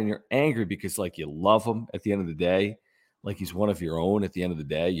mad and you're angry because like you love him at the end of the day. Like he's one of your own at the end of the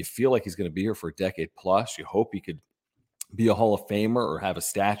day. You feel like he's going to be here for a decade plus. You hope he could be a Hall of Famer or have a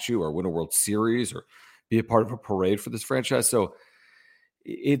statue or win a World Series or be a part of a parade for this franchise. So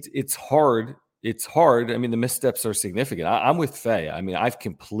it's hard. It's hard. I mean, the missteps are significant. I'm with Faye. I mean, I've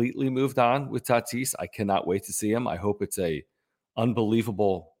completely moved on with Tatis. I cannot wait to see him. I hope it's a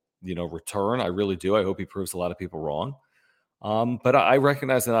unbelievable, return. I really do. I hope he proves a lot of people wrong. But I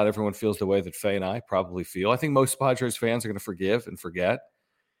recognize that not everyone feels the way that Faye and I probably feel. I think most Padres fans are going to forgive and forget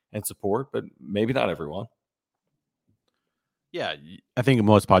and support, but maybe not everyone. Yeah, I think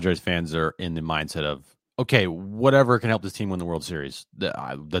most Padres fans are in the mindset of, okay, whatever can help this team win the World Series,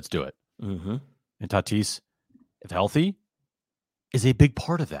 let's do it. Mm-hmm. And Tatis, if healthy, is a big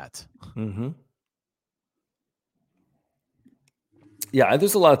part of that. Mm-hmm. Yeah,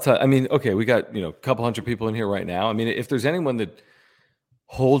 there's a lot of time. I mean, okay, we got, a couple hundred people in here right now. I mean, if there's anyone that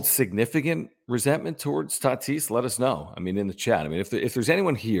holds significant resentment towards Tatis, let us know. I mean, in the chat. I mean, if there's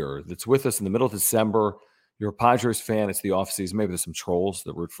anyone here that's with us in the middle of December, you're a Padres fan, it's the offseason, maybe there's some trolls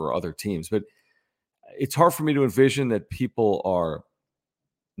that root for other teams, but it's hard for me to envision that people are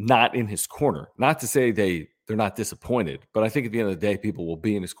not in his corner. Not to say they're not disappointed, but I think at the end of the day, people will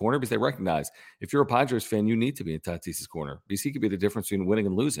be in his corner because they recognize if you're a Padres fan, you need to be in Tatis's corner because he could be the difference between winning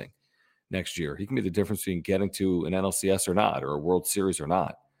and losing next year. He can be the difference between getting to an NLCS or not, or a World Series or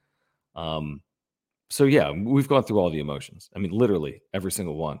not. So yeah, we've gone through all the emotions. I mean, literally every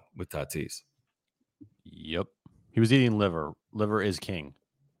single one with Tatis. Yep. He was eating liver. Liver is king.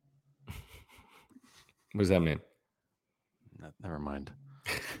 What does that mean? Never mind.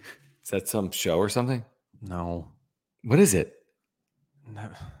 Is that some show or something? No. What is it? No.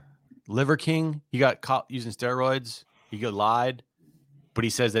 Liver King. He got caught using steroids. He lied, but he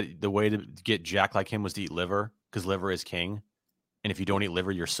says that the way to get jacked like him was to eat liver because liver is king, and if you don't eat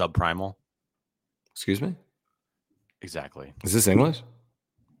liver, you're subprimal. Excuse me? Exactly. Is this English?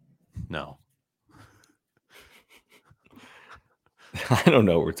 No. I don't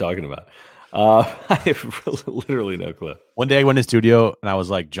know what we're talking about. I have literally no clue. One day I went in the studio and I was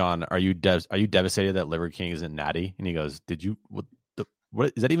like, John, are you devastated that Liver King isn't natty? And he goes, did you, what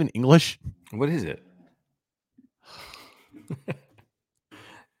is that even English? What is it? If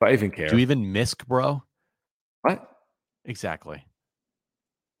I even care. Do you even misc, bro? What? Exactly.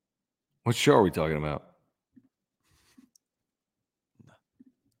 What show are we talking about?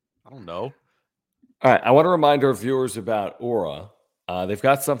 I don't know. All right. I want to remind our viewers about Aura. They've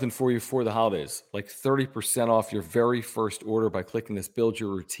got something for you for the holidays, like 30% off your very first order by clicking this Build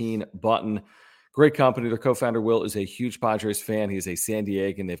Your Routine button. Great company. Their co-founder, Will, is a huge Padres fan. He is a San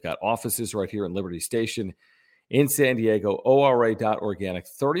Diegan. They've got offices right here in Liberty Station in San Diego, ORA.organic.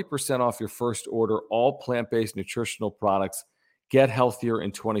 30% off your first order, all plant-based nutritional products. Get healthier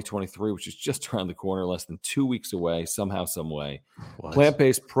in 2023, which is just around the corner, less than 2 weeks away, somehow, some way. What?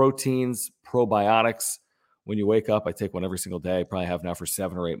 Plant-based proteins, probiotics. When you wake up, I take one every single day. I probably have now for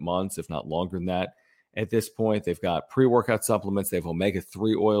 7 or 8 months, if not longer than that. At this point, they've got pre-workout supplements. They have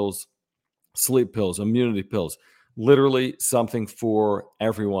omega-3 oils, sleep pills, immunity pills, literally something for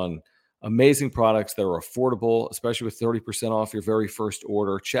everyone. Amazing products that are affordable, especially with 30% off your very first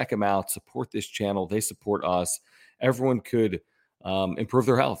order. Check them out. Support this channel. They support us. Everyone could improve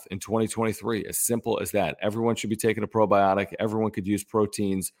their health in 2023. As simple as that. Everyone should be taking a probiotic. Everyone could use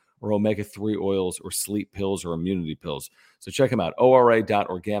proteins or omega-3 oils or sleep pills or immunity pills. So check them out,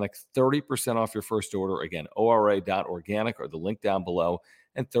 ORA.organic, 30% off your first order. Again, ORA.organic or the link down below,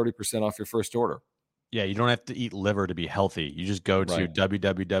 and 30% off your first order. Yeah, you don't have to eat liver to be healthy. You just go to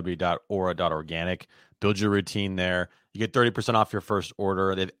www.aura.organic, build your routine there. You get 30% off your first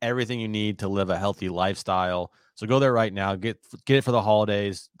order. They have everything you need to live a healthy lifestyle. So go there right now. Get it for the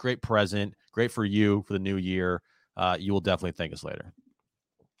holidays. Great present. Great for you for the new year. You will definitely thank us later.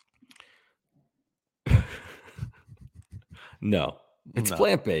 No, it's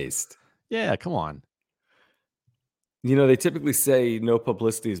plant-based. Yeah, come on. They typically say no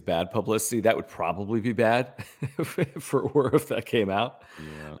publicity is bad publicity. That would probably be bad if that came out.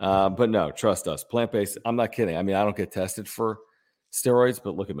 Yeah. But no, trust us. Plant-based. I'm not kidding. I mean, I don't get tested for steroids,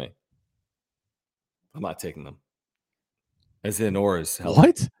 but look at me. I'm not taking them. As in, or as healthy.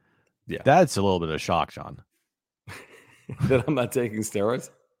 What? Yeah. That's a little bit of shock, John. That I'm not taking steroids?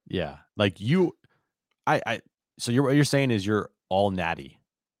 Yeah. Like you, so what you're saying is you're all natty.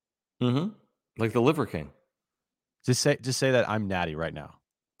 Mm-hmm. Like the Liver King. Just say that I'm natty right now.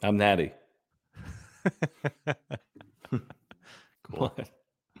 I'm natty. Cool. What?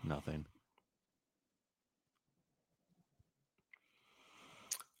 Nothing.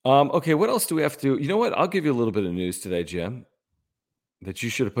 Okay, what else do we have to do? You know what? I'll give you a little bit of news today, Jim, that you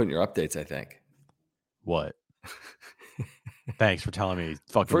should have put in your updates, I think. What? Thanks for telling me.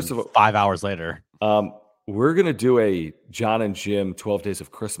 Fucking First of all, 5 hours later. We're going to do a John and Jim 12 Days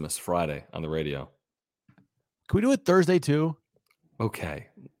of Christmas Friday on the radio. Can we do it Thursday too? Okay.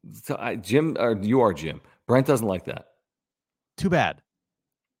 So you are Jim. Brent doesn't like that. Too bad.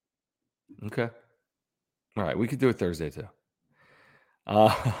 Okay. All right. We could do it Thursday too.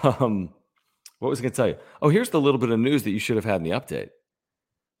 What was I going to tell you? Oh, here's the little bit of news that you should have had in the update.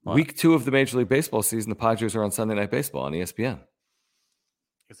 What? Week 2 of the Major League Baseball season, the Padres are on Sunday Night Baseball on ESPN.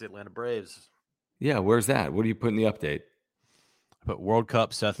 It's the Atlanta Braves. Yeah, where's that? What do you put in the update? I put World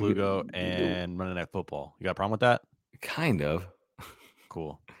Cup, Seth Lugo, and Monday Night Football. You got a problem with that? Kind of.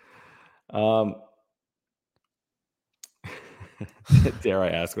 Cool. Dare I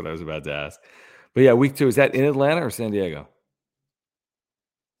ask what I was about to ask? But yeah, week 2, is that in Atlanta or San Diego?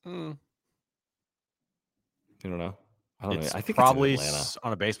 You don't know? I don't know. I think probably it's in Atlanta.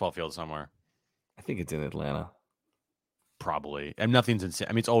 On a baseball field somewhere. I think it's in Atlanta. Probably. And nothing's insane.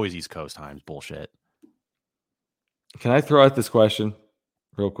 I mean, it's always East Coast times. Bullshit. Can I throw out this question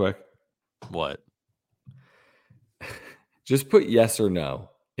real quick? What? Just put yes or no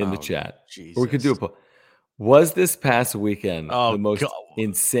in the chat. Jesus. Or we could do a poll. Was this past weekend the most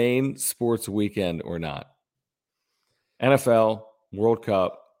insane sports weekend or not? NFL, World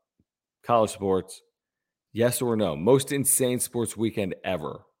Cup, college sports. Yes or no? Most insane sports weekend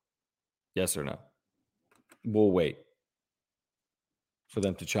ever. Yes or no? We'll wait for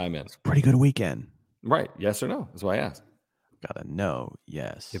them to chime in. It's a pretty good weekend. Right. Yes or no? That's why I asked. Gotta know.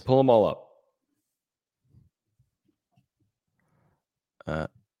 Yes. You pull them all up.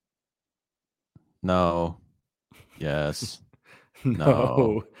 No. Yes. No.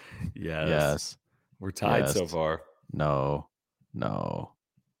 No. Yes. Yes. We're tied so far. No. No.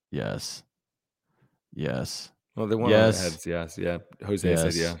 Yes. Yes. Well, they won yes. on heads. Yes. Yeah. Jose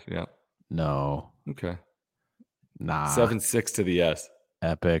said yes. Yeah. No. Okay. Nah. 7-6 to the yes.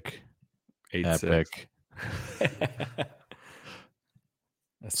 Epic. 8-6.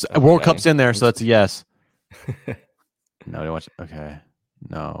 World Cup's in there, so that's a yes. No, you watch. Okay.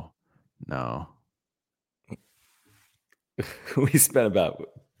 No. We spent about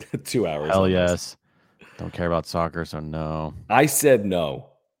 2 hours. Hell yes. Don't care about soccer, so no. I said no.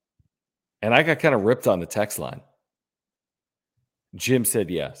 And I got kind of ripped on the text line. Jim said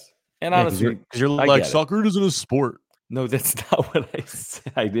yes. And honestly, because you're like, soccer isn't a sport. No, that's not what I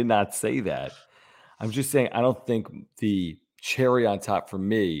said. I did not say that. I'm just saying I don't think the cherry on top for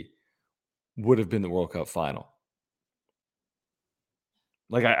me would have been the World Cup final.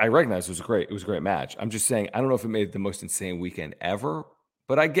 Like I recognize it was a great match. I'm just saying I don't know if it made it the most insane weekend ever,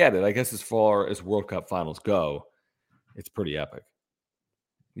 but I get it. I guess as far as World Cup finals go, it's pretty epic.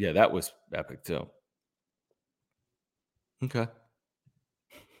 Yeah, that was epic too. Okay.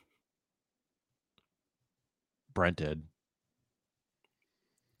 Brent did.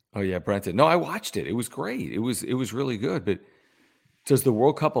 Oh yeah, Brent did. No, I watched it. It was great. It was really good. But does the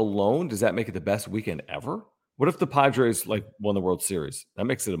World Cup alone, does that make it the best weekend ever? What if the Padres won the World Series? That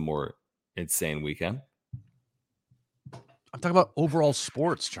makes it a more insane weekend. I'm talking about overall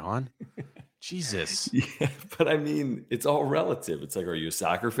sports, John. Jesus. Yeah, but I mean, it's all relative. It's like, are you a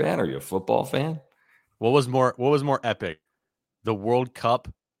soccer fan? Are you a football fan? What was more epic? The World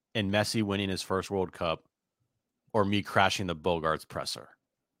Cup and Messi winning his first World Cup, or me crashing the Bogarts presser?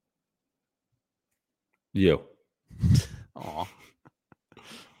 You. Aw.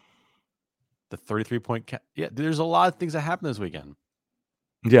 The 33-point yeah, there's a lot of things that happened this weekend.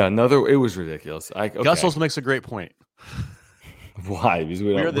 Yeah, it was ridiculous. Gus also makes a great point. Why? Because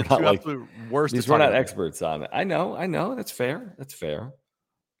we are the two absolute worst. Because we're not experts on it. I know. That's fair.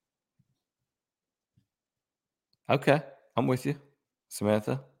 Okay. I'm with you,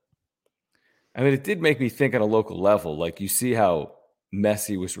 Samantha. I mean, it did make me think on a local level. Like, you see how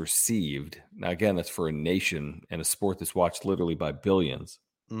Messi was received. Now, again, that's for a nation and a sport that's watched literally by billions.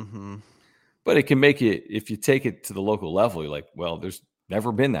 Mm-hmm. But it can make it, if you take it to the local level, you're like, well, there's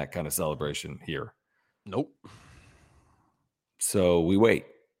never been that kind of celebration here. Nope. So we wait.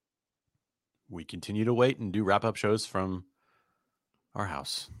 We continue to wait and do wrap-up shows from our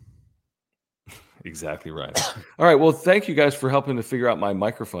house. Exactly right. All right. Well, thank you guys for helping to figure out my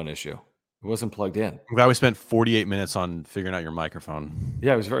microphone issue. It wasn't plugged in. I'm glad we spent 48 minutes on figuring out your microphone.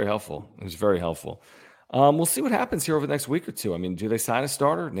 Yeah, it was very helpful. We'll see what happens here over the next week or two. I mean, do they sign a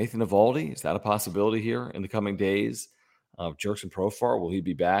starter? Nathan Eovaldi, is that a possibility here in the coming days? Jerkson Profar, will he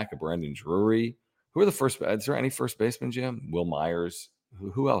be back? A Brandon Drury? Who are the first? Is there any first baseman, Jim? Will Myers?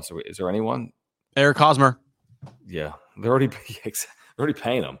 Who else? Is there anyone? Eric Hosmer. Yeah, they're already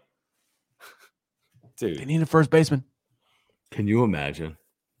paying him. Dude, they need a first baseman. Can you imagine?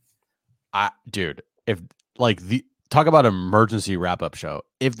 Dude, if talk about emergency wrap-up show.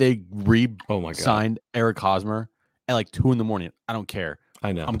 If they signed Eric Hosmer at 2 a.m, I don't care.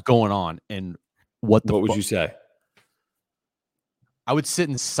 I know. I'm going on. And what would you say? I would sit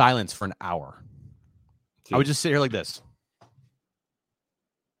in silence for an hour. Dude. I would just sit here like this.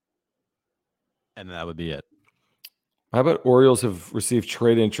 And that would be it. How about Orioles have received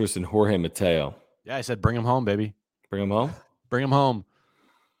trade interest in Jorge Mateo? Yeah, I said bring him home, baby. Bring him home? Bring him home.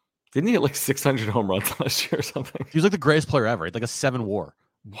 Didn't he get 600 home runs last year or something? He was the greatest player ever. He had a 7 WAR.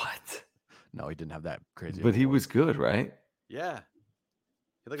 What? No, he didn't have that crazy. But he was good, right? Yeah.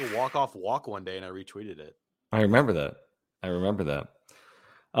 He had a walk-off walk one day, and I retweeted it. I remember that.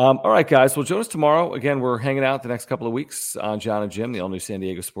 All right, guys. Well, join us tomorrow. Again, we're hanging out the next couple of weeks on John and Jim, the all-new San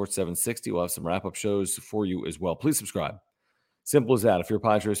Diego Sports 760. We'll have some wrap-up shows for you as well. Please subscribe. Simple as that. If you're a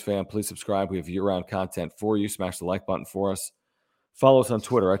Padres fan, please subscribe. We have year-round content for you. Smash the like button for us. Follow us on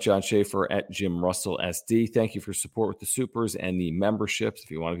Twitter at John Schaefer, at Jim Russell SD. Thank you for your support with the supers and the memberships.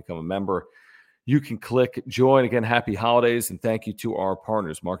 If you want to become a member, you can click join. Again, happy holidays, and thank you to our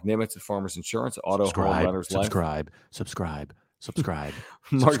partners, Mark Nimitz at Farmers Insurance, Auto Home Runners Life. Subscribe.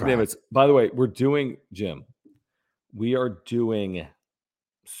 Mark Nimitz. By the way, we are doing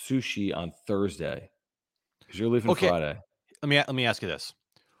sushi on Thursday because you're leaving Friday. Let me ask you this.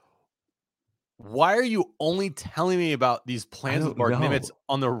 Why are you only telling me about these plans with Mark Nimitz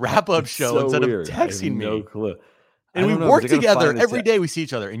on the wrap-up show instead of texting me? No clue. And we work together every day. We see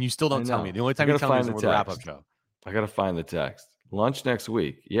each other, and you still don't tell me. The only time you tell me is on the wrap-up show. I got to find the text. Lunch next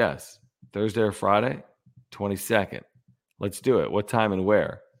week. Yes. Thursday or Friday? 22nd. Let's do it. What time and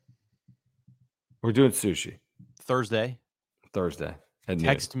where? We're doing sushi. Thursday.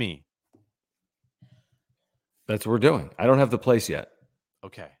 Text me. That's what we're doing. I don't have the place yet.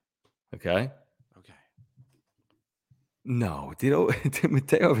 Okay. No. Did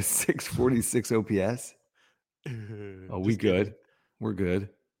Mateo have a 646 OPS? Oh, we good. We're good.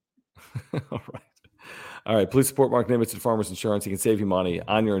 All right. Please support Mark Nimitz at Farmers Insurance. He can save you money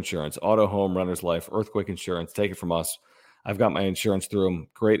on your insurance. Auto, home, runner's life, earthquake insurance. Take it from us. I've got my insurance through him.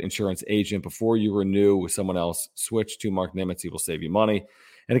 Great insurance agent. Before you renew with someone else, switch to Mark Nimitz. He will save you money.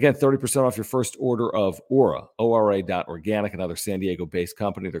 And again, 30% off your first order of Ora, ORA.organic, another San Diego-based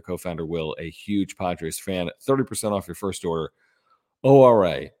company. Their co-founder, Will, a huge Padres fan. 30% off your first order,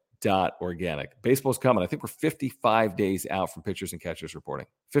 ORA.organic. Baseball's coming. I think we're 55 days out from pitchers and catchers reporting.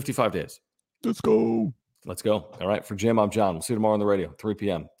 55 days. Let's go. All right. For Jim, I'm John. We'll see you tomorrow on the radio, 3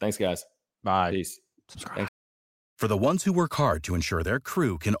 p.m. Thanks, guys. Bye. Peace. Subscribe. Thanks. For the ones who work hard to ensure their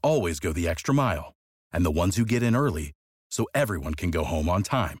crew can always go the extra mile, and the ones who get in early so everyone can go home on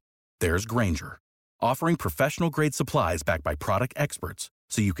time, there's Grainger, offering professional-grade supplies backed by product experts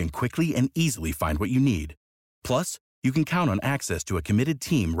so you can quickly and easily find what you need. Plus, you can count on access to a committed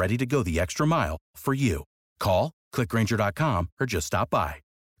team ready to go the extra mile for you. Call, click Grainger.com, or just stop by.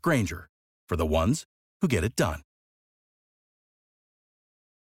 Grainger, for the ones who get it done.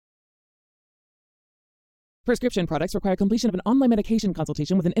 Prescription products require completion of an online medication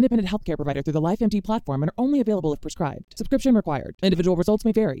consultation with an independent healthcare provider through the LifeMD platform and are only available if prescribed. Subscription required. Individual results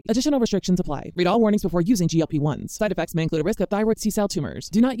may vary. Additional restrictions apply. Read all warnings before using GLP-1s. Side effects may include a risk of thyroid C-cell tumors.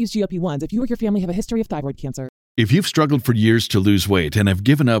 Do not use GLP-1s if you or your family have a history of thyroid cancer. If you've struggled for years to lose weight and have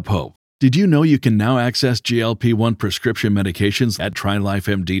given up hope, did you know you can now access GLP-1 prescription medications at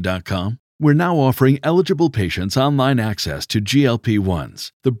TryLifeMD.com? We're now offering eligible patients online access to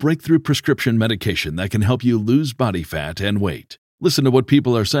GLP-1s, the breakthrough prescription medication that can help you lose body fat and weight. Listen to what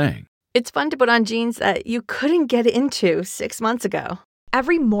people are saying. It's fun to put on jeans that you couldn't get into 6 months ago.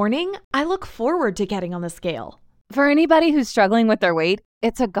 Every morning, I look forward to getting on the scale. For anybody who's struggling with their weight,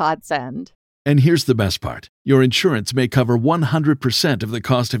 it's a godsend. And here's the best part. Your insurance may cover 100% of the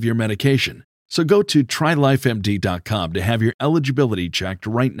cost of your medication. So go to TryLifeMD.com to have your eligibility checked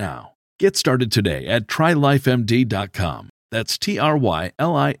right now. Get started today at TryLifeMD.com. That's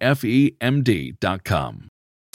TRYLIFEMD.com.